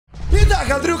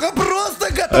Так, Андрюха,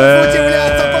 просто готов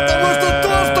удивляться, потому что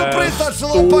то, что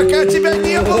произошло, пока тебя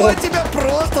не было, тебя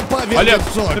просто поверит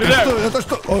в шок. Это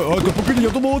что? Да погоди, я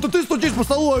думал, это ты стучишь по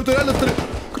столу, а это реально ты...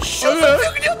 Что за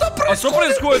фигня там происходит? А что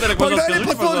происходит, Олег?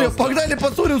 Погнали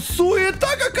посмотрим. Суета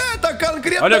какая-то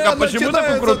конкретная. Олег, а почему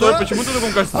такой крутой? Почему ты в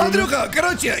таком костюме? Андрюха,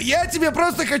 короче, я тебе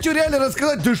просто хочу реально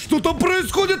рассказать. Да что там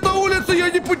происходит на улице? Я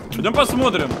не понимаю. Идем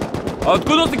посмотрим. А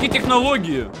откуда такие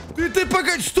технологии? Ты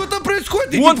погоди, что там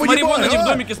происходит? Вон, смотри, вон они в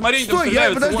домике, смотри, стой,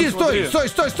 подожди, стой.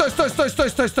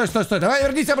 Давай,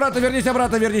 вернись обратно.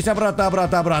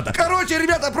 Короче,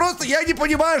 ребята, просто я не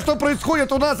понимаю, что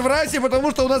происходит у нас в Расте,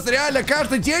 потому что у нас реально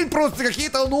каждый день просто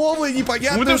какие-то новые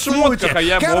непонятные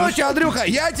случаи. Короче, Андрюха,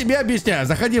 я тебе объясняю.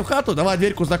 Заходи в хату, давай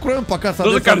дверьку закроем, пока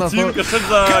соответственно... Что за картинка, что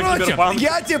за киберпанк?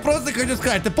 Я тебе просто хочу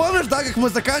сказать, ты помнишь, да, как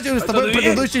мы заканчивали с тобой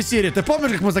предыдущую серию?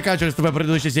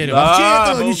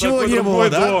 Вообще этого ничего не было,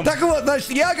 да? Так вот, значит,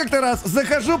 я как-то раз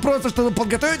захожу просто, чтобы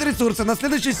подготовить ресурсы на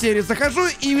следующей серии. Захожу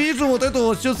и вижу вот эту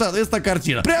вот всю, соответственно,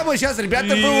 картину. Прямо сейчас, ребята,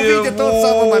 вы увидите тот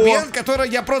самый момент, который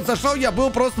я просто зашел, я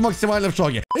был просто максимально в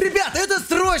шоке. Ребята, это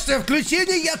срочное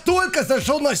включение. Я только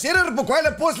зашел на сервер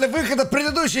буквально после выхода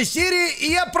предыдущей серии,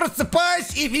 и я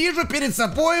просыпаюсь и вижу перед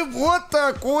собой вот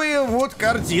такую вот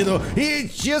картину.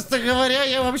 И, честно говоря,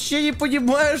 я вообще не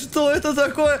понимаю, что это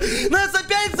такое. Нас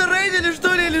опять зарейдили,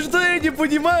 что ли, или что, я не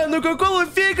понимаю. Ну какого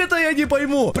фига-то я не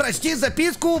пойму. Прочти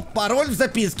записку, пароль в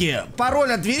записке.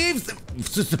 Пароль от дверей в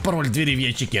смысле, пароль двери в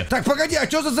ящике. Так, погоди, а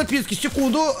что за записки?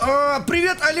 Секунду.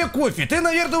 Привет, Олег Coffi. Ты,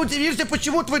 наверное, удивишься,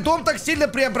 почему твой дом так сильно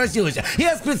преобразился.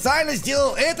 Я специально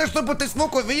сделал это, чтобы ты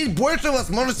смог увидеть больше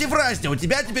возможностей в Расте. У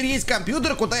тебя теперь есть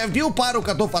компьютер, куда я вбил пару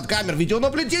кодов от камер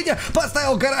видеонаблюдения,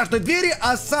 поставил гаражные двери,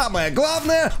 а самое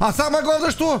главное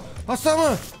что?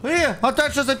 А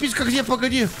дальше записка где?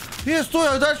 Погоди. Стой,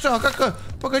 а дальше, а как...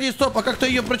 Погоди, стоп, а как-то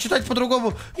ее прочитать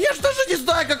по-другому? Я ж даже не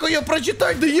знаю, как ее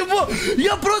прочитать, да его...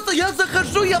 Я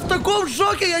захожу, я в таком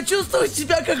шоке, я чувствую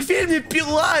себя как в фильме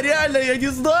 «Пила», реально, я не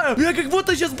знаю. Я как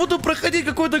будто сейчас буду проходить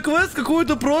какой-то квест,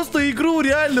 какую-то просто игру,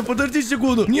 реально, подожди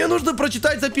секунду. Мне нужно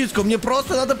прочитать записку, мне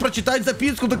просто надо прочитать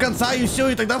записку до конца, и все,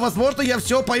 и тогда, возможно, я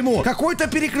все пойму. Какой-то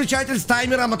переключатель с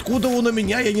таймером, откуда он у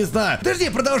меня, я не знаю. Подожди,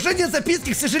 продолжения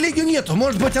записки, к сожалению, нету.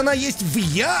 Может быть, она есть в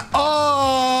 «Я»?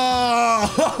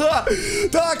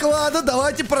 Так, ладно,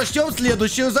 давайте прочтем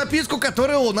следующую записку,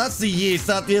 которая у нас и есть,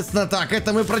 соответственно. Так,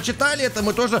 это мы прочитали, это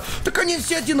мы тоже... Так они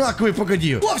все одинаковые,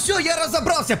 погоди. О, все, я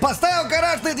разобрался. Поставил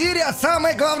гаражные двери, а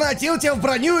самое главное, одел тебя в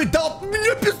броню и дал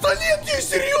мне пистолет. Не,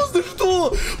 серьезно,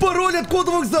 что? Пароль от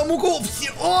кодовых замков.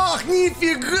 Все... Ах,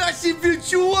 нифига себе,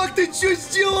 чувак, ты что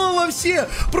сделал вообще?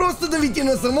 Просто наведи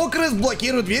на замок,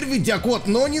 разблокируй дверь, введя код.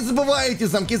 Но не забывай эти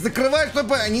замки закрывать,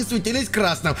 чтобы они светились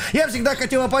красным. Я всегда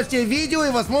хотел опасное видео, и,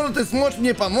 возможно, ты сможешь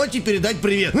мне помочь и передать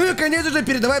привет. Ну и, конечно же,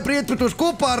 передавай привет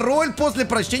петушку, пароль после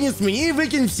прочтения смени и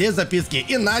выкинь все записки,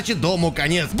 иначе дому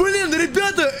конец. Блин,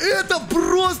 ребята, это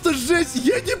просто жесть,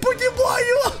 я не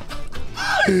понимаю.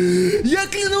 Я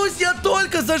клянусь, я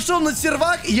только зашел на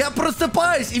сервак, и я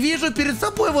просыпаюсь и вижу перед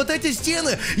собой вот эти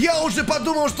стены. Я уже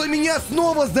подумал, что меня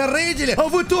снова зарейдили, а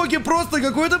в итоге просто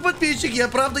какой-то подписчик, я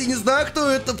правда и не знаю, кто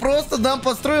это, просто нам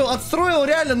отстроил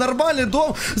реально нормальный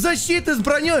дом, защиты с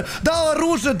броней, дал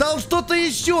оружие, дал что-то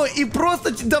еще, и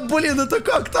просто, да блин, это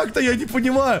как так-то, я не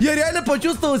понимаю. Я реально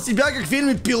почувствовал себя как в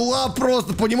фильме «Пила»,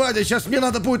 просто, понимаете, сейчас мне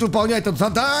надо будет выполнять там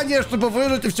задание, чтобы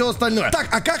выжить и все остальное. Так,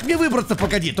 а как мне выбраться,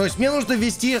 погоди, то есть мне нужно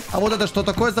ввести, а вот это что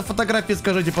такое за фотографии,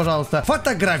 скажите, пожалуйста.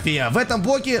 Фотография. В этом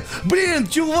блоке, блин,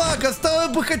 чувак,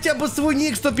 оставил бы хотя бы свой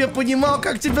ник, чтобы я понимал,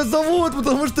 как тебя зовут,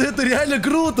 потому что это реально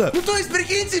круто. Ну, то есть,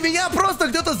 прикиньте, меня просто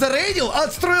кто-то зарейдил,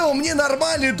 отстроил мне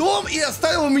нормальный дом и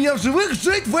оставил меня в живых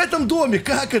жить в этом доме.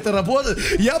 Как это работает?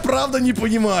 Я правда не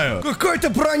понимаю. Какая-то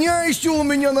броня еще у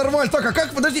меня нормально. Так, а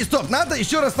как? Подожди, стоп, надо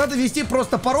еще раз, надо ввести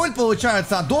просто пароль,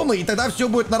 получается, от дома, и тогда все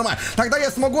будет нормально. Тогда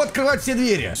я смогу открывать все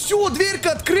двери. Все,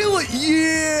 дверька открыла.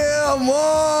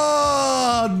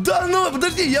 Да ну,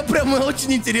 подожди, я прямо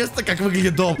очень интересно, как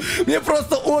выглядит дом. Мне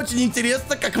просто очень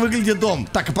интересно, как выглядит дом.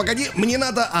 Так, а погоди, мне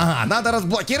надо, надо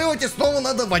разблокировать и снова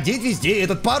надо вводить везде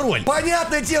этот пароль.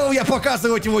 Понятное дело, я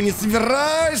показывать его не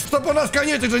собираюсь, чтобы у нас,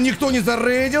 конечно же, никто не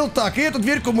зарейдил. Так, и эту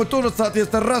дверьку мы тоже,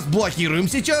 соответственно, разблокируем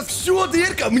сейчас. Все,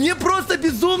 дверька, мне просто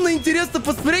безумно интересно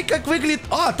посмотреть, как выглядит.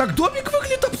 Так домик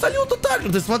выглядит абсолютно так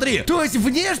же, ты смотри. То есть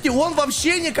внешне он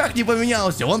вообще никак не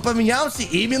поменялся. Он поменялся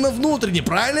именно внутренне,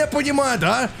 правильно я понимаю,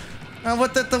 да? А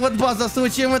вот эта вот база,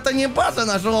 случаем, это не база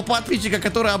нашего подписчика,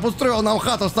 который обустроил нам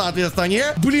хату, соответственно, не?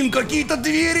 Блин, какие-то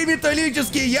двери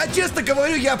металлические. Я честно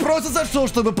говорю, я просто зашел,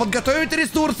 чтобы подготовить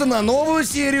ресурсы на новую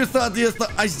серию, соответственно.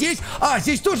 А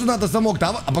здесь тоже надо замок,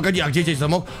 да? А погоди, а где здесь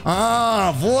замок?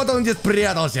 А, вот он где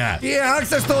спрятался. Так,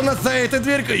 что у нас за этой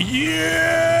дверькой?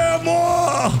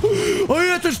 Ема! А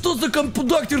это что за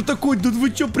компудактер такой? Да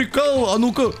вы чё, прикол? А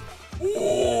ну-ка.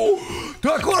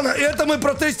 Так, ладно, это мы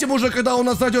протестим уже, когда у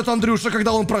нас зайдет Андрюша,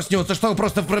 когда он проснется, чтобы вы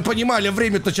просто понимали,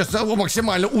 время-то сейчас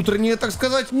максимально утреннее, так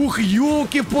сказать. Ух,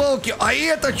 елки-палки, а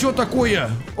это что такое?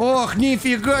 Ох,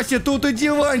 нифига себе, тут и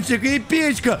диванчик, и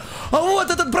печка. А вот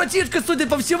этот братишка, судя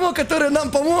по всему, который нам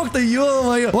помог-то,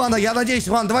 ё-моё. Ладно, я надеюсь,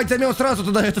 ладно, давайте займем сразу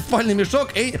туда этот спальный мешок.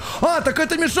 Так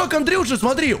это мешок Андрюши,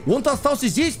 смотри, он-то остался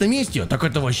здесь, на месте. Так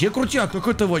это вообще крутяк, так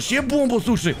это вообще бомба,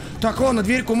 слушай. Так, ладно,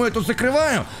 дверьку мы эту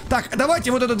закрываем. Так,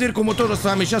 давайте вот эту дверьку мы тоже с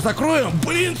вами сейчас закроем.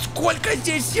 Блин, сколько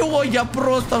здесь всего, я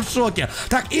просто в шоке.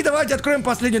 Так, и давайте откроем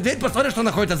последнюю дверь, посмотрим, что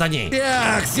находится за ней.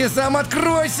 Так, Сезам,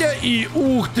 откройся. И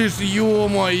ух ты ж,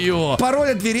 ё-моё. Пароль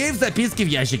от дверей в записке в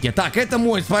ящике. Так, это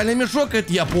мой спальный мешок,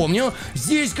 это я помню.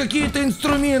 Здесь какие-то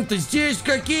инструменты, здесь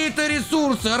какие-то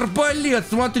ресурсы. Арбалет,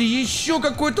 смотри, еще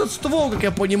какой-то ствол, как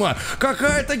я понимаю.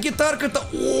 Какая-то гитарка-то.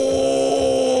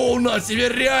 О, у нас себе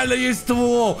реально есть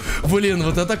ствол. Блин,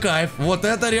 вот это кайф. Вот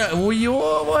это реально.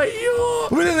 Ё-моё.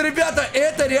 Блин, ребята,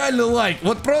 это реально лайк.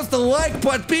 Вот просто лайк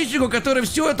подписчику, который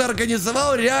все это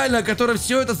организовал, реально, который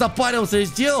все это запарился и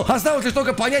сделал. Осталось лишь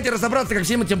только понять и разобраться, как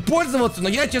всем этим пользоваться, но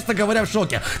я, честно говоря, в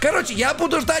шоке. Короче, я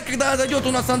буду ждать, когда зайдет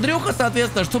у нас Андрюха,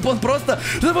 соответственно, чтобы он просто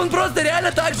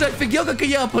реально так же офигел, как и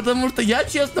я, потому что я,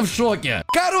 честно, в шоке.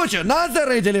 Короче, нас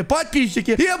зарейдили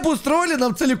подписчики и обустроили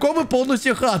нам целиком и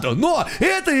полностью хату. Но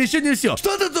это еще не все.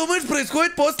 Что ты думаешь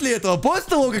происходит после этого? После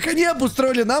того, как они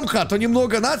обустроили нам хату,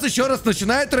 немного нас еще раз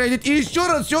начинает рейдить. И еще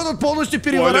раз все тут полностью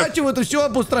переворачивают и все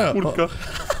обустраивают.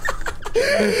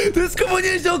 Ты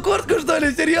скоммунистил куртку, что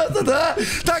ли? Серьезно, да?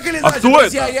 Так или иначе,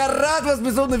 друзья, я рад вас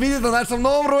безумно видеть на нашем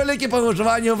новом ролике по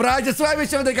выживанию в Рейде. С вами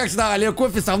сегодня, как всегда, Олег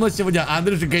Coffi, со мной сегодня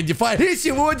Андрюша Гандифай. И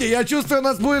сегодня, я чувствую,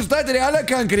 нас будет ждать реально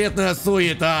конкретная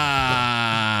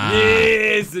суета.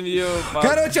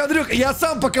 Короче, Андрюх, я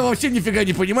сам пока вообще нифига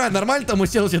не понимаю, нормально там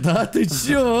уселся, да? Ты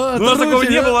чё? У нас такого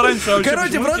не было раньше.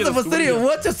 Короче, просто посмотри,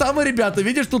 вот те самые ребята,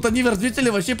 видишь, тут они развесили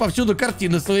вообще повсюду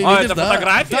картины свои. А, это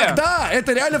фотография? Так, да,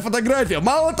 это реально фотография.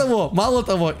 Мало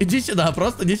того, иди сюда,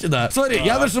 просто иди сюда. Смотри,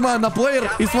 я нажимаю на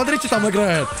плеер и смотри, что там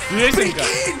играет. Прикинь,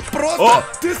 просто,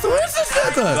 ты слышишь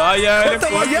это? Да, это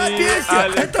моя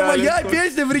песня, это моя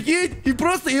песня, прикинь. И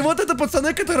просто, и вот это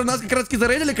пацаны, которые нас как раз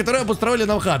зарейдили, которые обустроили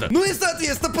нам хату. Ну и,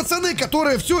 соответственно, пацаны,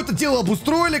 которые все это дело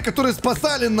обустроили, которые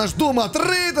спасали наш дом от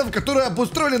рейдов, которые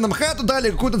обустроили нам хату,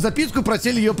 дали какую-то записку,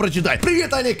 просили ее прочитать.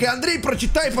 Привет, Олег и Андрей,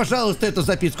 прочитай, пожалуйста, эту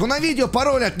записку на видео,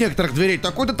 пароль от некоторых дверей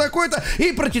такой-то, такой-то,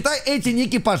 и прочитай эти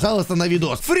ники, пожалуйста, на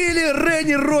видос. Фрили,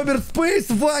 Ренни, Роберт Спейс,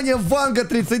 Ваня, Ванга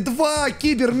 32,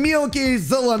 Кибер Мелкий,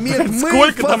 Заломет.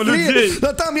 Сколько там людей?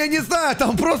 Да там, я не знаю,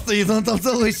 там просто там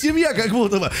целая семья, как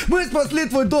будто бы. Мы спасли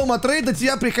твой дом от рейда,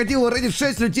 тебя приходило рейдить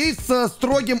 6 людей с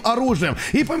строгим оружием.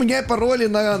 И поменяй пароли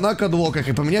на кадлоках,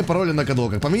 поменяй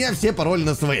все пароли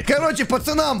на свои. Короче,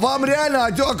 пацанам, вам реально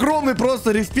огромный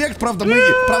просто респект. Правда,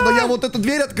 я вот эту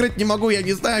дверь открыть не могу, я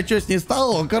не знаю, что с ней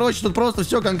стало. Короче, тут просто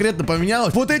все конкретно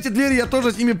поменялось. Вот эти двери я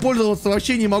тоже с ними пользоваться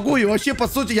вообще не могу. И вообще, по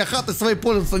сути, я хаты своей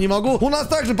пользоваться не могу. У нас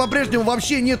также по-прежнему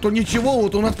вообще нету ничего.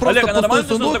 Вот у нас просто пустой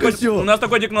сундук и все. У нас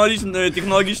такой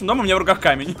технологичный дом, у меня в руках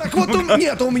камень. Так вот,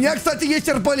 нет, у меня, кстати, есть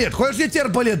арбалет. Хочешь, я тебе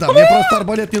арбалет дам? Мне просто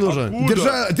арбалет не нужен.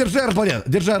 Держи арбалет.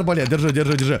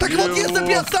 Держи. Так вот, если бы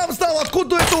я сам стал,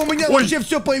 откуда это у меня вообще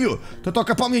все появилось? Ты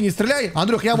только по мне не стреляй.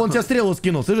 Андрюх, я вон тебе стрелу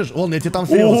скинул, слышишь? Вон, я тебе там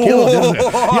стрелу скинул, держи.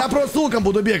 Я просто с луком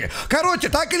буду бегать. Короче,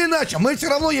 так или иначе, мы все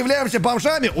равно являемся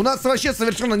бомжами. У нас вообще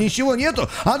совершенно ничего нету.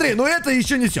 Андрей, ну это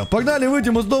еще не все. Погнали,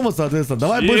 выйдем из дома, соответственно.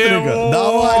 Давай быстренько.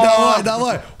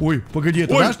 Давай. Ой, погоди,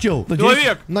 это наш чел?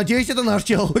 Надеюсь, это наш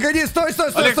чел. Погоди, стой.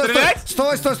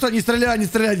 Стой, не стреляй.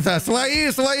 Свои.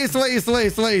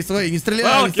 Не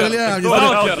стреляй.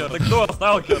 Ты кто,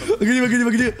 сталкер?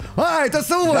 Погоди. А, это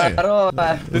свой.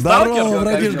 Здорово,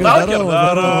 братишка,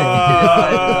 здорово.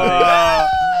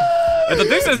 Это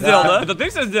ты все сделал, да? Это ты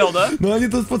все сделал, да? Ну они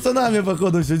тут с пацанами,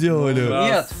 походу, все делали.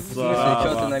 Нет, в смысле,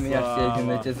 что ты на меня все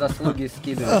эти заслуги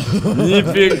скидываешь?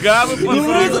 Нифига вы,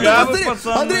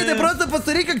 пацаны. Андрей, ты просто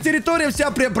посмотри, как территория вся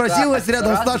преобразилась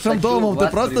рядом с нашим домом. Ты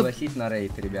просто... пригласить на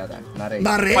рейд, ребята, на рейд.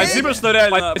 На рейд? Спасибо, что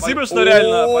реально.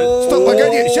 Стоп,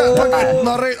 погоди, сейчас,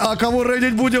 на рейд. А кого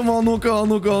рейдить будем? А ну-ка,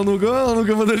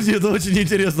 подожди, это очень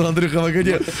интересно, Андрюха,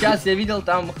 погоди. Сейчас я видел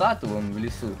там хату вон в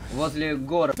лесу, возле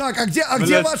гор. Так, а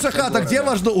где ваша хата? где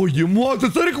ваш дом? Ой, ема, ты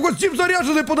смотри, какой Steam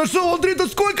заряженный подошел, Андрей, да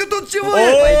сколько тут всего?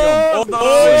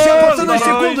 Сейчас, пацаны,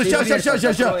 секунду,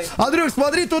 сейчас. Андрюх,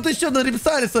 смотри, тут еще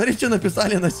написали, смотри, что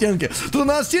написали на стенке. Тут у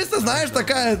нас чисто, знаешь,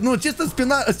 такая, ну, чисто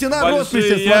стена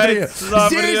росписи, смотри.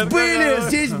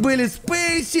 Здесь были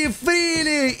Спейси,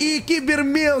 Фрили и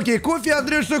Кибермелкий, Кофе,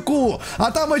 Андрюша Ку.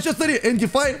 А там еще, смотри,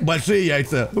 Энтифай, большие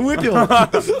яйца. Выпил?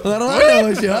 Нормально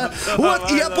вообще, а?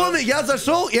 Вот, и я помню, я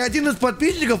зашел, и один из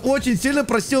подписчиков очень сильно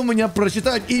просил меня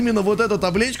прочитать именно вот эту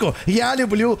табличку. Я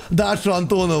люблю Дашу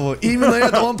Антонову. Именно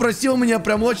это, он просил меня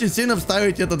прям очень сильно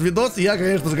вставить этот видос, и я,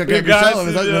 конечно же, как и обещал,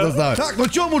 обязательно это ставлю. Так, ну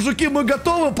что, мужики, мы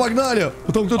готовы, погнали.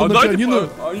 Потом кто-то на пианино.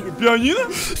 Пианино?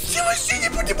 Я вообще не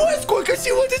понимаю, сколько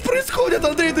всего здесь происходит,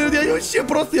 Андрей, я вообще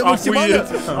просто, я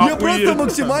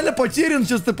максимально потерян,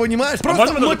 сейчас ты понимаешь.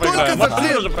 Просто мы только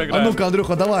зашли. А ну-ка,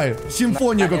 Андрюха, давай,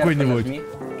 симфонию какую-нибудь.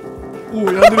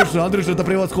 Ой, Андрюша, это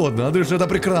превосходно, Андрюша, это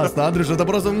прекрасно, Андрюша, это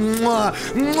просто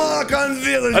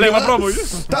конфеточка. Олег, попробуй.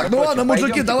 Так, ну ладно,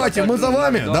 мужики, давайте, мы за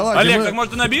вами, давайте. Олег, так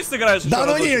может ты на бис сыграешь? Да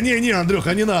ну не,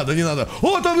 Андрюха, не надо.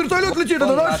 О, там вертолет летит,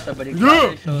 это наш?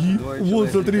 Вон,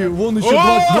 смотри, вон еще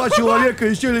два человека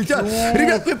еще летят.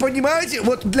 Ребят, вы понимаете,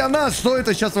 вот для нас, что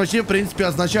это сейчас вообще, в принципе,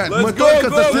 означает? Мы только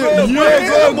зашли.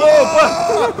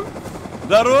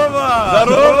 Здорово,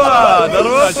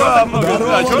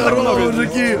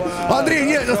 мужики. Андрей,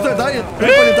 нет, стой, да, не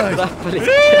полетай.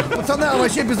 Пацаны, а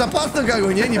вообще безопасно как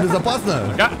бы? Не безопасно?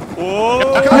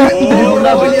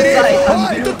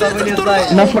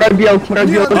 На пробел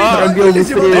быстрее.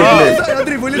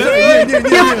 Андрей, вылезай, не,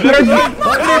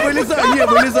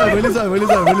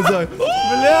 вылезай.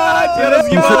 Блядь, я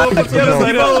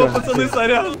разъебал, пацаны,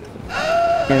 сорян.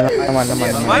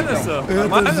 Нормально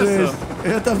все?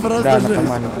 Это просто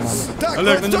жесть. Так,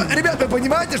 ну что, ребят, вы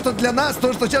понимаете, что для нас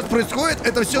то, что сейчас происходит,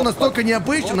 это все настолько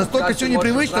необычно, настолько все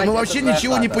непривычно, мы вообще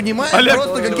ничего не понимаем,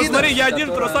 просто какие-то... Смотри, я один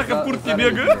в трусах и в куртке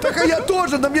бегаю. Так, а я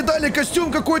тоже, да мне дали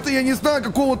костюм какой-то, я не знаю,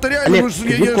 какого-то реально...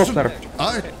 Олег, коптер.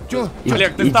 А, чё?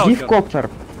 Олег, ты сталкер. Иди в коптер.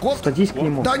 Садись к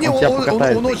нему. Да не,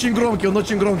 он очень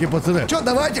громкий, пацаны. Че,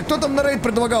 давайте, кто там на рейд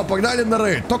предлагал? Погнали на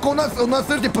рейд. Только у нас,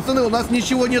 смотрите, пацаны, у нас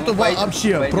ничего нету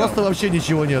вообще. Просто вообще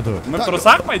ничего нету. Мы в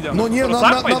трусах пойдем? Ну не, нам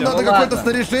надо какое-то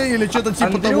снаряжение или что-то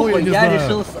типа того, я не знаю. Я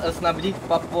решил снабдить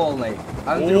по полной.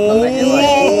 Андрюха, наливай.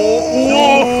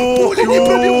 Пуля не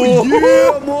пробил.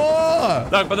 Ема!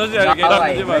 Так, подожди, Олег, я так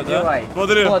надеваю, да?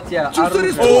 Смотри. Вот я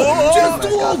оружие.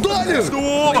 Ствол дали!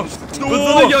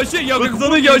 Пацаны, я вообще, я как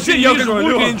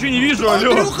в ничего не вижу,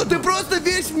 алло. Андрюха, ты просто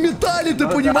весь в металле, ты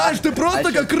понимаешь? Ты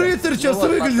просто как рыцарь сейчас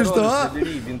выглядишь, а?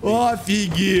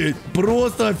 Офигеть,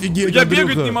 просто офигеть, Я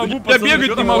бегать не могу, пацаны,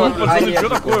 что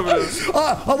такое, блядь?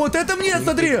 А вот это мне,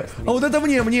 смотри, а вот это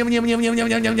мне.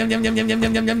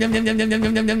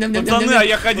 Пацаны, а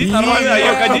я ходить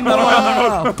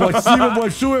нормально, Спасибо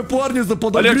большое, парни, за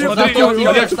подогрев.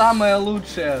 Олег, самое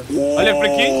лучшее. Олег,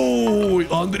 прикинь. Ой,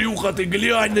 Андрюха, ты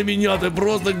глянь на меня, ты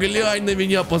просто глянь на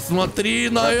меня, посмотри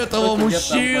на этого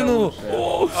мужчину.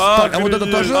 Так, а вот это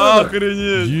тоже надо?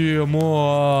 Охренеть.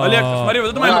 Ема. Олег, смотри,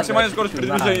 вот это моя максимальная скорость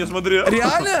передвижения, смотри.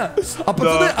 Реально? А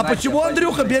пацаны, а почему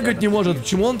Андрюха бегать не может?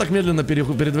 Почему он так медленно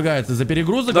передвигается? За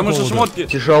перегрузок? Потому что шмотки.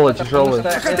 Тяжело.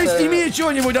 Так а ты сними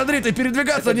что-нибудь, Андрей, ты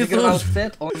передвигаться не сможешь.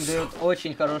 Он дает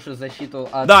очень хорошую защиту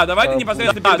от... Да, давайте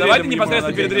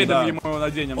непосредственно перед рейдом ему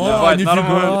наденем.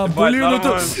 Нифига, блин,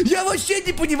 это... Я вообще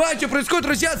не понимаю, что происходит,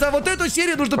 друзья. За вот эту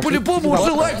серию нужно по-любому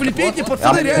уже лайк влепить,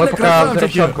 пацаны, реально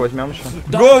красавчики. Возьмем еще.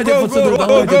 Давайте, пацаны,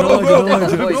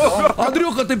 давайте.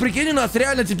 Андрюха, ты прикинь, у нас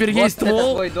реально теперь есть ствол.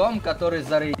 Это твой дом, который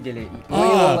зарейдили. Мы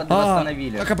его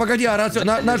восстановили. Так, а погоди, а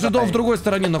наш дом в другой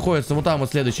стороне находится, вот там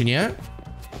вот следующий, не?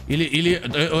 Или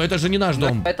это же не наш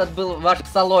дом? Этот был ваш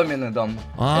соломенный дом.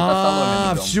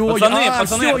 Все,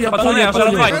 я понял.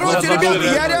 Короче,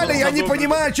 ребята, я не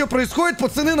понимаю, что происходит.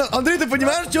 Пацаны, Андрей, ты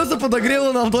понимаешь, что за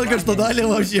подогрело нам только что дали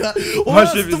вообще? У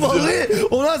нас стволы,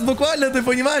 у нас буквально, ты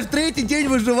понимаешь, 3-й день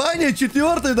выживания,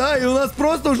 4-й, да, и у нас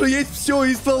просто уже есть все,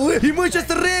 и стволы. И мы сейчас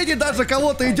рейди даже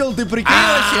кого-то идем, ты прикинь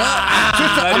вообще,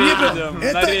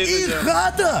 это их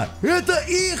хата! Это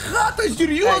их хата,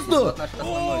 серьезно?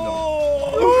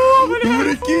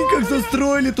 Прикинь, как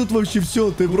застроили тут вообще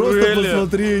все, ты просто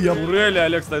посмотри. Турели,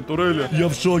 Олег стоит, турели. Я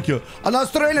в шоке. А нас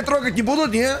турели трогать не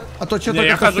будут, не? А то что-то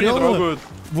как-то как-то стрёмно.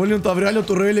 Блин, там реально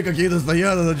турели какие-то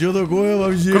стоят, это что такое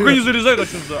вообще? Как они зарезают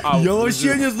вообще? Я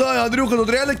вообще не знаю, Андрюха, тут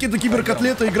реально какие-то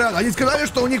киберкотлеты играют. Они сказали,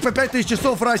 что у них по 5000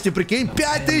 часов в Расте, прикинь,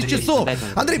 5000 часов.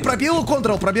 Андрей, пробил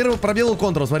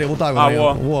Ctrl, смотри, вот так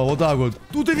вот. Вот так вот.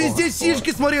 Тут и везде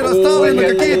сишки, смотри, расставлены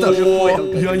какие-то.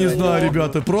 Я не знаю,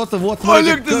 ребята, просто вот.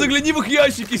 Олег, ты загляни в их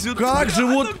ящики сюда. Как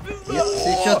живут?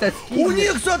 У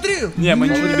них, смотри. Не, мы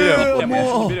ничего не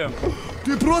берем.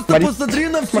 Ты просто Смотри, посмотри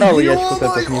на все. справа есть вот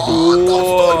этот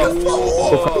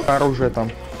внизу. Оружие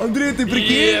там. Андрей, ты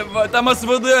прикинь? Там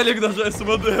СВД, Олег, даже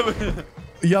СВД.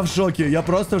 Я в шоке, я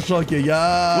просто в шоке, У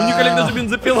них, Олег, даже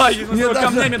бензопила есть, мы с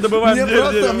камнями добываем.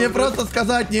 Мне просто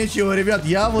сказать нечего, ребят,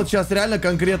 я вот сейчас реально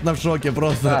конкретно в шоке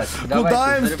просто.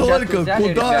 Куда им столько,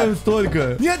 куда им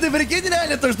столько? Нет, ты прикинь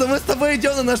реально то, что мы с тобой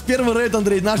идем на наш первый рейд,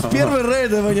 Андрей, наш первый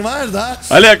рейд, ты понимаешь, да?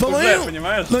 Олег,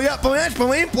 понимаешь? Ну я, понимаешь, по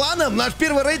моим планам, наш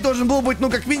первый рейд должен был быть, ну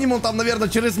как минимум там, наверное,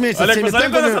 через месяц. Олег, посмотри,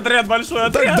 у нас отряд, большой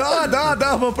отряд.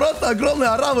 Да, мы просто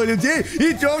огромная орава людей, и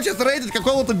идем сейчас рейдить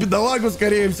какого-то бедолагу,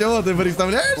 скорее всего, ты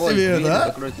представляешь? Себе,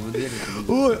 да?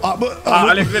 Ой,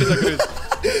 Олег, дверь закрыть.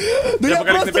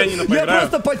 Я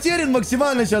просто потерян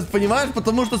максимально сейчас, понимаешь?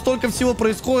 Потому что столько всего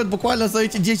происходит буквально за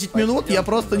эти 10 минут, я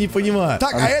просто не понимаю.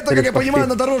 Так, а это, как я понимаю,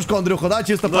 на дорожку, Андрюха, да?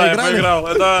 Чисто поиграли? Да, я поиграл,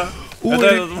 это...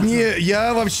 Ой, не,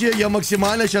 я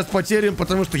максимально сейчас потерян,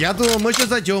 потому что я думал, мы сейчас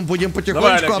зайдем, будем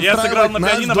потихонечку обстраивать. Я сыграл на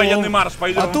пианино военный марш,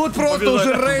 пойдем. А тут просто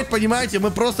уже рейд, понимаете, мы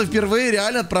просто впервые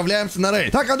реально отправляемся на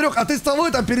рейд. Так, Андрюх, а ты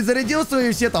столы там перезарядил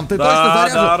свои все там, ты точно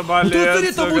заряжен? Да, арбалет, тут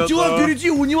смотри, там у тебя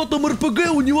впереди, у него там РПГ,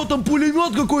 у него там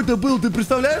пулемет какой-то был, ты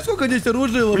представляешь, сколько здесь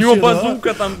оружия вообще? У него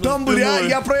базука там. Там, реально,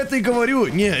 я про это и говорю.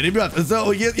 Не, ребят,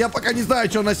 я пока не знаю,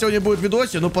 что у нас сегодня будет в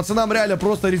видосе, но пацанам реально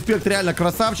просто респект, реально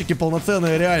красавчики,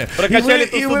 полноценные, реально. Прокачали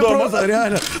и вы просто,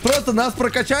 реально, просто нас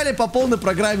прокачали по полной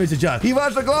программе сейчас. И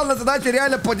ваша главная задача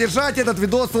реально поддержать этот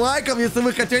видос лайком, если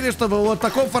вы хотели, чтобы вот в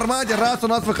таком формате раз у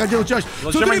нас выходил чаще.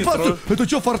 Смотри, пацан, это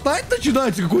что, Fortnite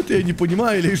начинается какой-то, я не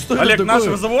понимаю, или что Олег, это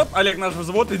такое? Олег, наш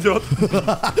взвод идет.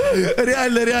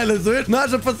 Реально, слышишь?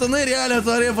 Наши пацаны реально,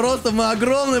 смотри, просто мы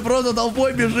огромные, просто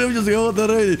толпой бежим здесь кого-то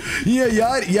рейдить. Не,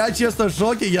 я честно в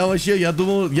шоке, я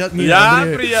думал, я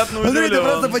приятно удивлен. Андрей, ты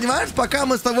просто понимаешь, пока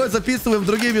мы с тобой записываем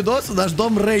другие видосы, наш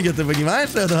дом рейдит, ты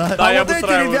понимаешь это? Да,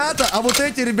 А вот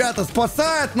эти ребята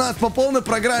спасают нас по полной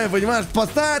программе, понимаешь?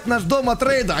 Спасают наш дом от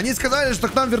рейда. Они сказали, что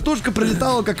к нам вертушка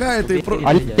прилетала какая-то.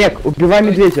 Олег, убивай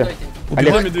медведя.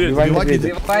 Убивай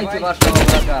медведя. Убивайте вашего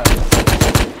врага.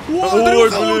 О,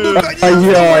 Андрюха,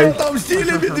 наконец-то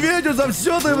отомстили медведю за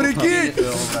все, ты прикинь.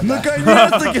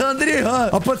 Наконец-таки, Андрей,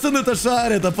 а пацаны-то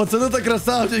шарят, а пацаны-то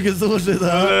красавчики, слушай,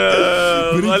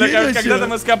 да. Олег, когда-то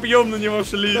мы с копьем на него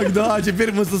шли. Да,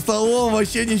 теперь мы со столом,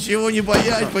 вообще ничего не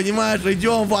боять, понимаешь,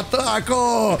 идем в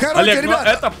атаку. Короче, Олег, ребят,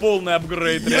 это полный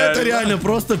апгрейд, реально. Это реально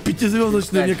просто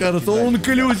пятизвездочный, мне кажется, он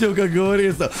инклюзив, как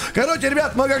говорится. Короче,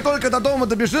 ребят, мы как только до дома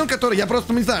добежим, который, я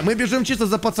просто не знаю, мы бежим чисто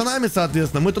за пацанами,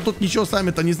 соответственно, мы-то тут ничего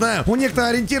сами-то не знаем. У них-то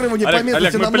ориентирование по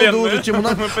местности намного уже, чем у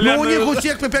нас. Но у них у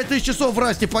всех по 5000 часов в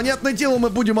Расте. Понятное дело, мы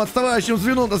будем отставающим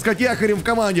звеном, так сказать, якорем в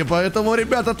команде. Поэтому,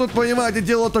 ребята, тут, понимаете,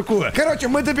 дело такое. Короче,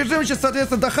 мы добежим сейчас,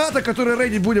 соответственно, до хата, который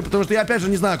рейдить будем, потому что я, опять же,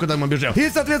 не знаю, куда мы бежим.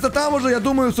 И, соответственно, там уже, я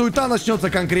думаю, суета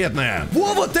начнется конкретная.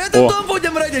 Во, вот этот дом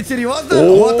будем рейдить, серьезно?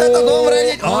 Вот этот дом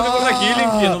рейдить.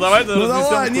 Ну давай,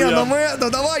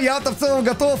 давай, я-то в целом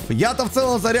готов. Я-то в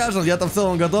целом заряжен, я-то в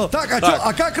целом готов. Так,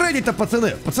 а как рейдить-то,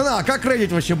 пацаны? Пацаны, а как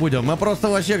рейдить вообще будем? Мы просто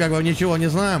вообще как бы ничего не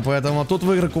знаем, поэтому тут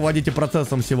вы руководите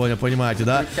процессом сегодня, понимаете,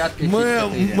 да?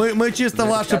 Мы чисто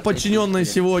ваши подчиненные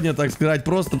сегодня, так сказать,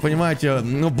 просто, понимаете,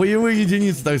 ну, боевые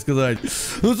единицы, так сказать.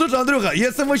 Ну, слушай, Андрюха,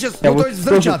 если мы сейчас, ну, то есть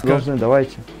взрывчатка.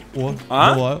 Давайте. О,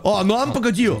 давай. А, нам,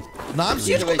 погоди, нам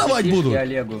сишку давать будут?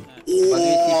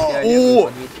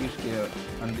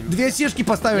 Две сишки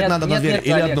поставить надо на дверь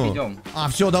или одну? А,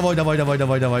 все, давай. Нет,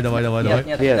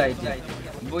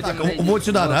 так, вот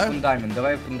сюда, да? Фундамент,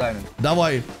 давай фундамент.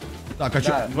 Давай. Так, а да,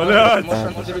 что? Блядь.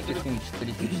 Может, андрюхи скинуть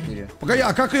 4x4. Погоди,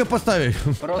 а как ее поставить?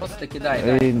 Просто кидай,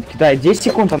 да. Кидай, 10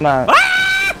 секунд она...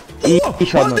 И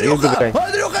еще одну, и убегай.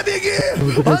 Андрюха, беги!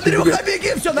 Андрюха,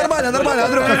 беги! Все нормально,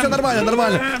 Андрюха, все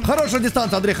нормально. Хорошую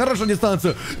дистанцию, Андрей, хорошую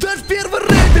дистанцию. Это ж первый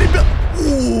рейд, ребят!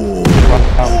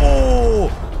 А,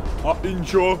 и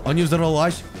ничего. А не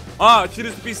взорвалась? А,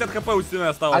 через 50 хп у стены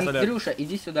осталось, Олег. Андрюша,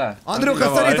 иди сюда. Андрюха,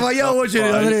 смотри, твоя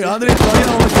очередь, Андрей,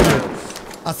 твоя очередь.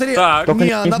 А смотри,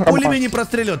 не, на пулями не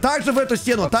прострелил. Также в эту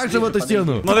стену,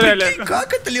 Смотри,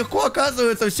 как это легко,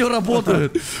 оказывается, все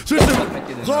работает. Слушай,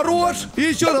 хорош. И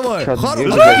еще давай. Ходи.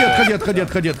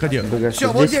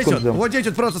 Все, вот здесь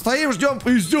вот просто стоим, ждем,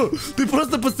 и все. Ты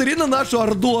просто посмотри на нашу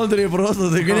орду, Андрей, просто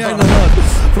ты глянь на нас.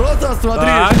 Просто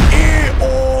смотри.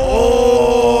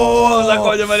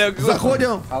 Заходим, Олег.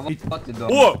 Заходим.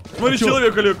 О, смотри,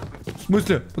 человек, Олег.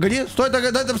 смысле? Погоди, стой, дай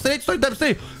там посмотреть, стой, дай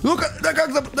посмотреть. Ну-ка, да как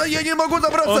забраться? Да я не могу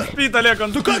забраться. Он спит, Олег,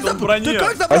 он спит, он в броне. Ты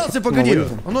как забрался, погоди?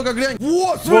 А ну-ка глянь.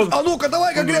 Вот, слышь, а ну-ка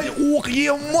давай-ка глянь. Ух,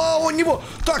 ема у него.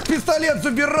 Так, пистолет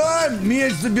забираем,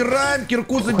 меч забираем,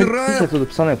 кирку забираем. Оттуда,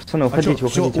 пацаны, уходите,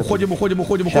 Все, уходите.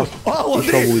 уходим. Сейчас. А,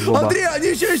 Еще Андрей, они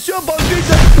еще бомбить.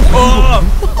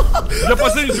 Я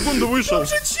последнюю секунду вышел. Там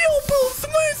же чел был, в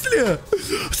смысле?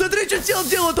 Смотри, что чел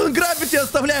делает, он граффити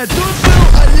оставляет. Тут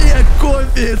был Олег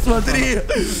Coffi, смотри.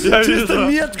 Я Чисто вижу.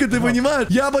 метко, ты понимаешь?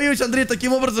 Я боюсь, Андрей,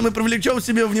 таким образом мы привлечем к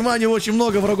себе внимание очень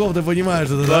много врагов, ты понимаешь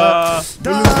это, да?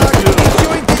 Да. Так,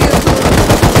 что интересного?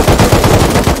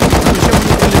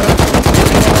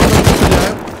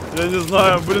 Я не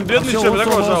знаю, блин, бедный Всё, человек, он так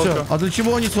его сломался. жалко. А для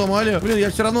чего они сломали? Блин,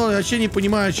 я все равно вообще не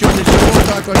понимаю, что для чего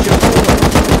так вообще.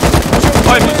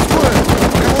 Что Ой, происходит?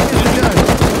 Кого они стреляют?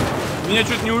 Меня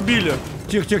чуть не убили.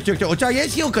 Тихо. У тебя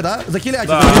есть хилка, да? Захилять.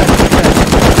 Да.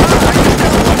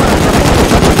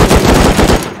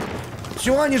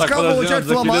 Все, они Так, шкаф, подожди, получается,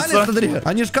 надо сломали, захилиться. смотри.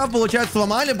 Они шкаф, получается,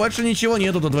 сломали, больше ничего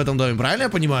нету тут в этом доме, правильно я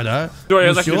понимаю, да? Все, я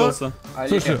Ну всё. захилился.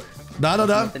 Слушай,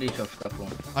 да. Смотри, что в шкафу.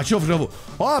 А что в шкафу?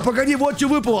 А, погоди, вот что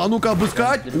выпало. А ну-ка,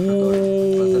 обыскать.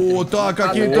 О, так,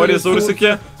 какие-то О,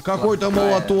 ресурсики. Какой-то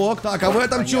молоток. Так, а в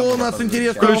этом что у нас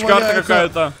интересного Ключ-карта валяется?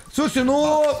 какая-то. Слушай,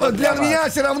 ну, для меня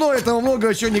все равно этого много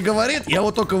еще не говорит. Я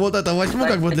вот только вот это возьму,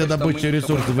 как бы для добычи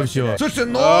ресурсов и все. Слушай,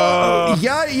 но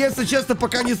я, если честно,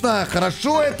 пока не знаю,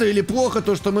 хорошо это или плохо,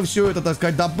 то, что мы все это, так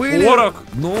сказать, добыли. Ворог.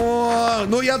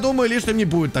 Но я думаю, лишним не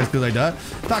будет, так сказать, да?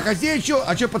 Так, а здесь что?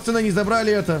 А что, пацаны, не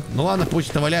забрали это? Ну ладно, пусть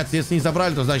это валяется. Если не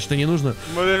забрали, то значит, что не нужно.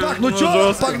 Блин, Так, ну что,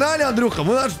 жестко. погнали, Андрюха.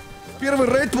 Мы наш первый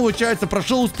рейд, получается,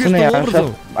 прошел Пацаны, успешным а образом.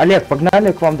 щас- Олег,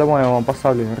 погнали к вам домой, я вам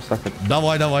поставлю версафет.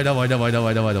 Давай.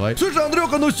 Слушай,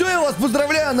 Андрюха, ну все, я вас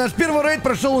поздравляю. Наш первый рейд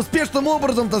прошел успешным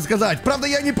образом, так сказать. Правда,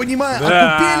 я не понимаю,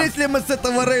 Да. окупились ли мы с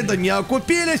этого рейда, не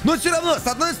окупились. Но все равно, с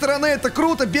одной стороны, это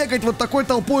круто бегать вот такой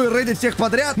толпой и рейдить всех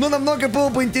подряд. Но намного было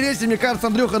бы интереснее, мне кажется,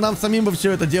 Андрюха, нам самим бы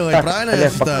все это делать, Так, правильно? Я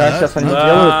Олег, считаю, пока да? сейчас они Да,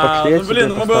 делают, пошли я ну, блин,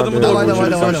 тебе мы бы этому поставлю. долго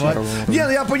Давай. учились, Не,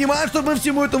 ну я понимаю, что мы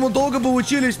всему этому долго бы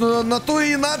учились, но на то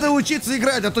и надо учиться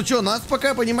играть. А то что, нас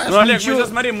пока, понимаешь, Ну, Олег, ничего. мы сейчас,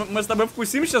 смотри, мы с тобой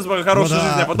вкусим сейчас хорошей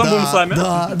жизни, а потом будем сами.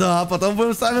 Да, потом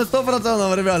будем сами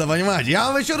 100%, ребята, понимаете? Я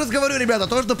вам еще раз говорю, ребята,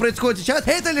 то, что происходит сейчас,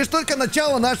 это лишь только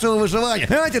начало нашего выживания.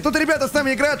 Понимаете, тут ребята с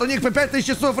нами играют, у них по 5000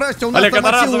 часов Расти, у нас Олег, там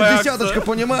это от силы разовая десяточка, акция.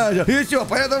 понимаете? И все,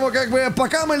 поэтому, как бы,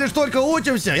 пока мы лишь только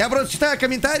учимся, я просто читаю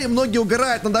комментарии, многие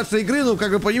угорают на нашей игры, ну,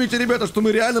 как бы, поймите, ребята, что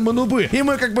мы реально нубы. И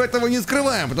мы, как бы, этого не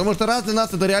скрываем, потому что раз для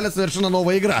нас это реально совершенно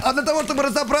новая игра. А для того, чтобы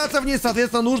разобраться в ней,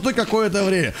 соответственно, нужно какое-то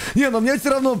время. Не, но мне все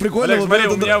равно прикольно. Олег, вот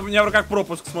смотри, это, у меня в руках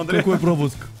пропуск, смотри. какой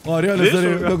пропуск? А, реально, Видишь,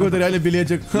 смотри, у меня? какой-то реально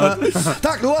билетик. Ха.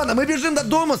 Так, ну ладно, мы бежим до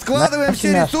дома, складываем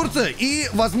все мясо. ресурсы и,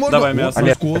 возможно... Давай мясо.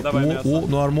 Олег, Давай мясо.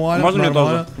 нормально, Можно мне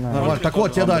нормально. тоже? Нормально. Можно Так мне вот,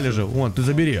 тоже? тебе дали же. Вон, ты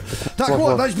забери. Так Вот, вот,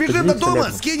 вот, значит, бежим до садись, дома,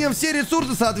 Олег. скинем все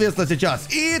ресурсы, соответственно, сейчас.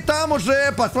 И там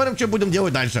уже посмотрим, что будем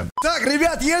делать дальше. Так,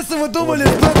 ребят, если вы думали,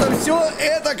 что это все,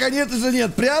 это, конечно же,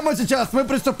 нет. Прямо сейчас мы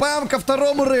приступаем ко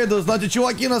второму рейду. Значит,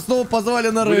 чуваки нас снова позвали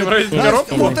на рейд. Будем рейдить Значит,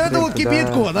 коробку? вот эту вот Да,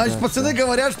 кибитку, да, значит, да, пацаны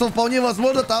говорят, что вполне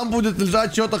возможно там будет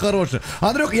лежать что-то хорошее.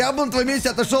 Андрюх, я бы на твоем месте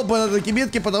отошел бы от этой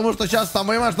кибитки, потому что сейчас там,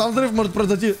 понимаешь, там взрыв может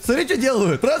произойти. Смотри, что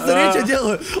делают. Просто смотри, что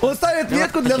делают. Он ставит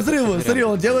метку для взрыва. Смотри,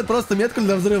 он делает просто метку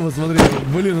для взрыва. Смотри.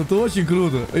 Блин, это очень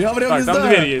круто. Я прям не Так, там знаю.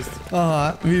 дверь есть.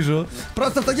 Ага, вижу.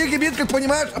 Просто в таких кибитках,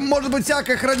 понимаешь, может быть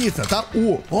всякое хранится. Там,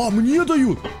 мне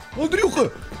дают.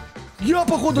 Андрюха, я,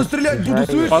 походу, стрелять буду,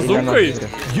 слышишь? Базукой?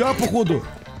 Я, походу.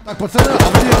 Так, пацаны, а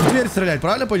в дверь стрелять,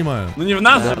 правильно понимаю? Ну не в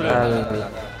нас же, блядь. Да.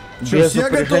 Что, Без все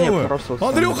напряжения готовы? просто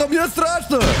Андрюха, мне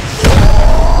страшно!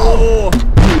 О,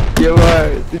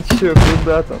 Девай, ты че,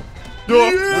 куда там?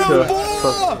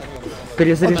 Еба!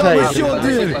 Перезаряжай. Там еще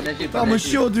дверь! Подожди. Там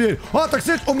еще дверь! А, так,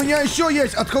 кстати, у меня еще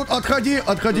есть! Отходи!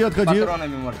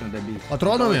 Патронами можно добить.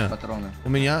 Патронами? Патроны. У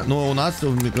меня, ну, у нас,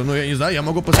 ну, я не знаю, я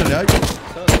могу пострелять.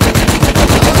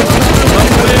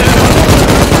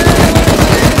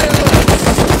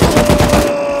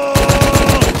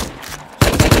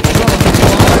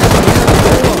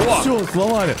 Все,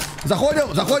 сломали.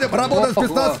 Заходим, работаем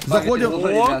спецназ, заходим.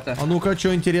 Ребята. А ну-ка,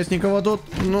 что интересненького тут?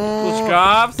 Ну,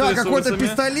 шкаф с так, какой-то ресурсами.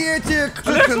 пистолетик.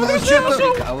 Олег, Слушай, ну, смотри,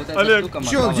 что-то... А вот эта Олег, штука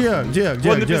Че, могла где?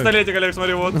 Водный пистолетик, Олег,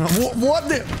 смотри, вот.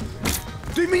 Водный?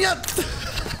 Ты меня...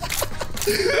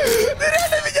 Ты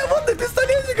реально меня водным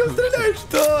пистолетиком стреляешь,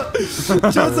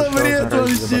 что? Что за бред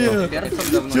вообще?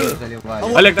 перцем давно Чё? не заливали. А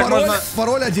вот Олег, так пароль, можно-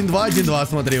 пароль 1212,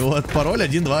 смотри, вот, пароль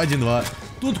 1212.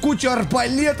 Тут куча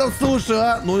арбалетов, слушай,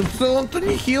 а. Ну, в целом-то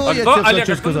нехило, А я кто, честно Олег,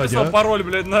 хочу а кто сказать, написал а. пароль,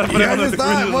 блядь, на Я не такую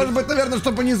знаю, ниже? может быть, наверное,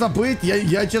 чтобы не забыть,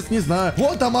 я честно не знаю.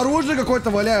 Вот там оружие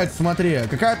какое-то валяется, смотри,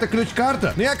 какая-то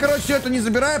ключ-карта. Ну я, короче, все это не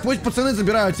забираю, пусть пацаны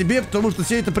забирают себе, потому что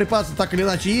все это припасы так или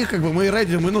иначе их, как бы мы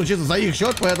рейдим, ну, чисто за их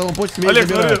счет, поэтому пусть себе Олег,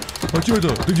 забирают. А что это?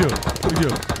 Ты где? Ты где?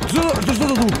 Ты что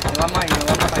тут? Не ломай,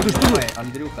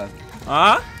 Андрюха.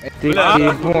 А? Ты Бля,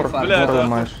 мор бля, да.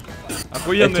 ломаешь.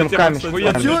 Охуенная Этим тема, камешком.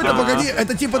 охуенная Что это, тема. погоди,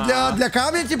 это типа для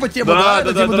камня, типа тема, Да,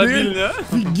 Это да, типа да, дрель? дробильня.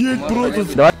 Офигеть, просто.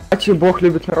 Давайте Бог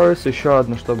любит нравится еще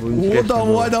одно, чтобы О, интересно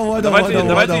было.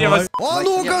 Давайте я вас... А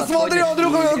ну-ка, смотри,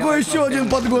 Андрюха, какой еще один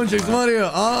подгончик, смотри.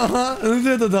 Ага,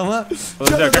 это там, а?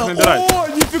 Подожди, Чё а это как там? набирать? О,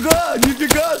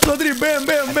 нифига, смотри, бэм.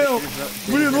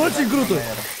 Блин, очень круто.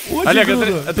 Очень Олег, круто.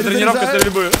 это тренировка Перезаряжаю.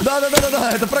 стрельбы.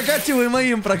 Да, это прокачиваем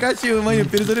моим,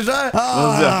 перезаряжаю.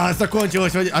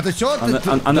 Закончилось. А ты что?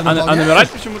 А набирать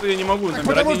почему-то я не могу.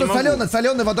 Потому что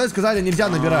соленой водой сказали нельзя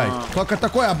набирать. Только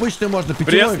такой обычный можно,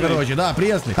 питьевой, Пресный? короче, да,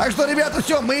 пресный. Так что, ребята,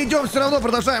 все, мы идем все равно,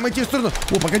 продолжаем идти в сторону.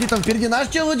 О, погоди, там впереди наш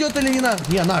чел идет или не наш?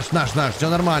 Не, наш, все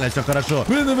нормально, все хорошо.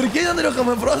 Блин, ну прикинь, Андрюха,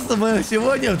 мы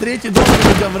сегодня в третий дом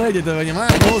идем рейдить, ты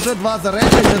понимаешь? Мы уже 2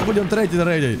 зарейдили, сейчас будем третий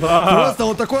рейдить. Просто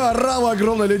вот такое орава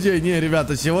огромное людей. Не,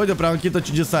 ребята, сегодня прям какие-то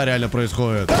чудеса реально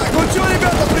происходят. Так, ну что,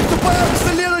 ребята, приступаем к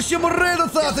следующему рейду,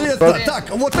 соответственно. Так,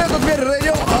 вот эту дверь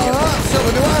рейдем. Ага, все,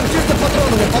 выбиваем чисто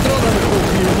патронами. Ух,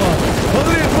 ебать.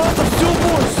 Андрей, просто всю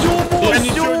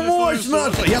мощь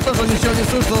наша. Я тоже ничего не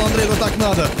слышал, Андрей, но так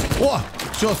надо. О,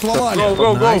 все, сломали.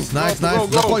 Найс.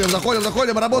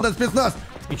 Заходим, работает спецназ.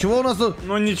 И чего у нас тут?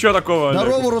 Ну ничего такого.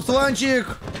 Здорово, Русланчик.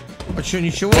 А что,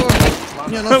 ничего?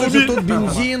 Не, ну слушай, тут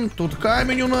бензин, тут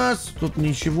камень у нас, тут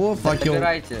ничего, факел.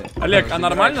 Олег, а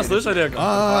нормально, слышь, Олег?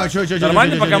 Чё?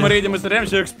 Нормально, пока мы рейдим и стреляем,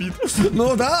 человек спит.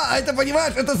 Ну да, а это,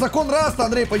 понимаешь, это закон Раста,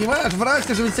 Андрей, понимаешь? В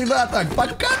Расте же всегда так.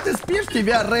 Пока ты спишь,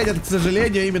 тебя рейдят, к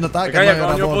сожалению, именно так.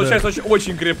 Конечно, у него получается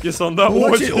очень крепкий сон, да?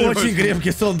 Очень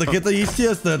крепкий сон, так это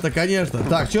естественно, это конечно.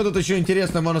 Так, что тут еще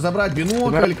интересное можно забрать?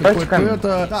 Бинокль, какой-то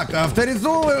это. Так,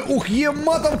 авторизовывай. Ух,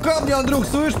 ематом камни, Андрюх,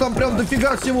 слышь, там прям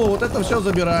дофига всего. Вот это все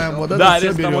забираем, вот это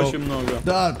все берем. Очень много.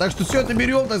 Да, так что все это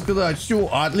берем, так сказать. Все,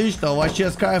 отлично, вообще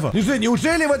с кайфом.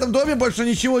 Неужели в этом доме больше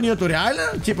ничего нету?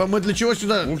 Реально? Типа, мы для чего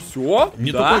сюда? Ну все.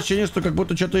 Не такое ощущение, что как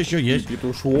будто что-то еще есть. Это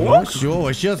Ну все,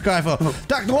 вообще с кайфом.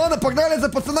 Так, ну ладно, погнали за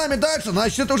пацанами дальше.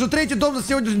 Значит, это уже третий дом за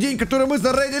сегодняшний день, который мы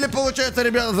зарейдили, получается,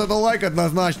 ребята, за это лайк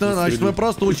однозначно. Значит, мы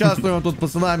просто участвуем тут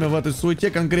пацанами в этой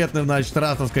суете конкретной, значит,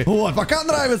 растовской. Вот, пока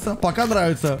нравится.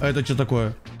 А это что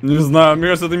такое? Не знаю, мне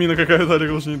кажется, это мина какая-то,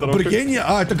 Олег, лучше не трогай. Прикинь,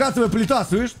 это газовая плита,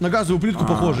 слышь? На газовую плитку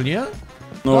похоже, не?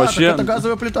 Ну вообще... это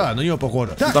газовая плита, на нее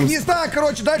похоже. Так, Там... не знаю,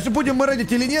 короче, дальше будем мы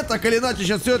рейдить или нет, так или иначе,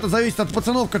 сейчас все это зависит от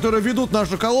пацанов, которые ведут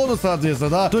нашу колонну,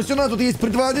 соответственно, да. То есть у нас тут есть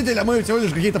предводитель, а мы всего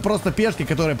лишь какие-то просто пешки,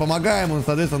 которые помогаем им,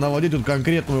 соответственно, наводить тут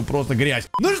конкретную просто грязь.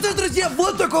 Ну что ж, друзья,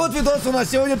 вот такой вот видос у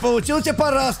нас сегодня получился по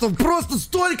Расту. Просто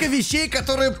столько вещей,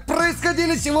 которые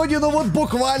происходили сегодня, ну вот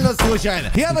буквально случайно.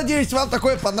 Я надеюсь, вам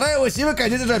такое понравилось, и вы,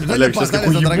 конечно же, обязательно Олег,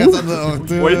 поставили за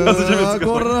драгоценный... Ой, я зачем это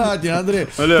сказал? Аккуратнее, Андрей.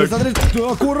 Олег. Ты смотри,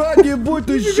 аккуратнее будь,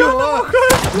 ты чё?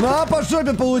 На по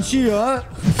жопе получи, а?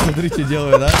 Смотри, что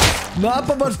делаю, да? На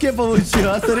по башке получи,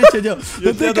 а? Смотри, что делаю.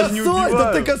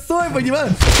 Да ты косой,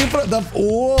 понимаешь? Ты да,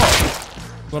 о!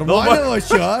 Нормально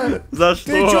вообще, а? За что?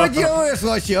 Ты что делаешь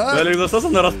вообще, а? Олег, за что со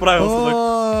мной расправился?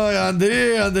 Ой,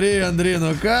 Андрей,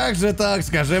 ну как же так?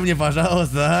 Скажи мне,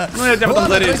 пожалуйста, а? Ну я тебя потом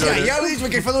зарежу. Друзья, я надеюсь, вы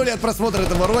кайфанули от просмотра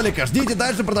этого ролика. Ждите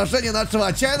дальше продолжения нашего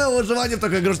отчаянного выживания в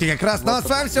такой игрушке как раз. Ну а с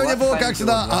вами сегодня был, как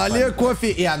всегда, Олег,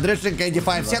 Coffi и Андрюшенька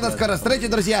Индифай. Всем до скорой встречи,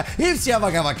 друзья, и всем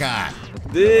пока-пока.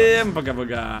 Всем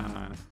пока-пока.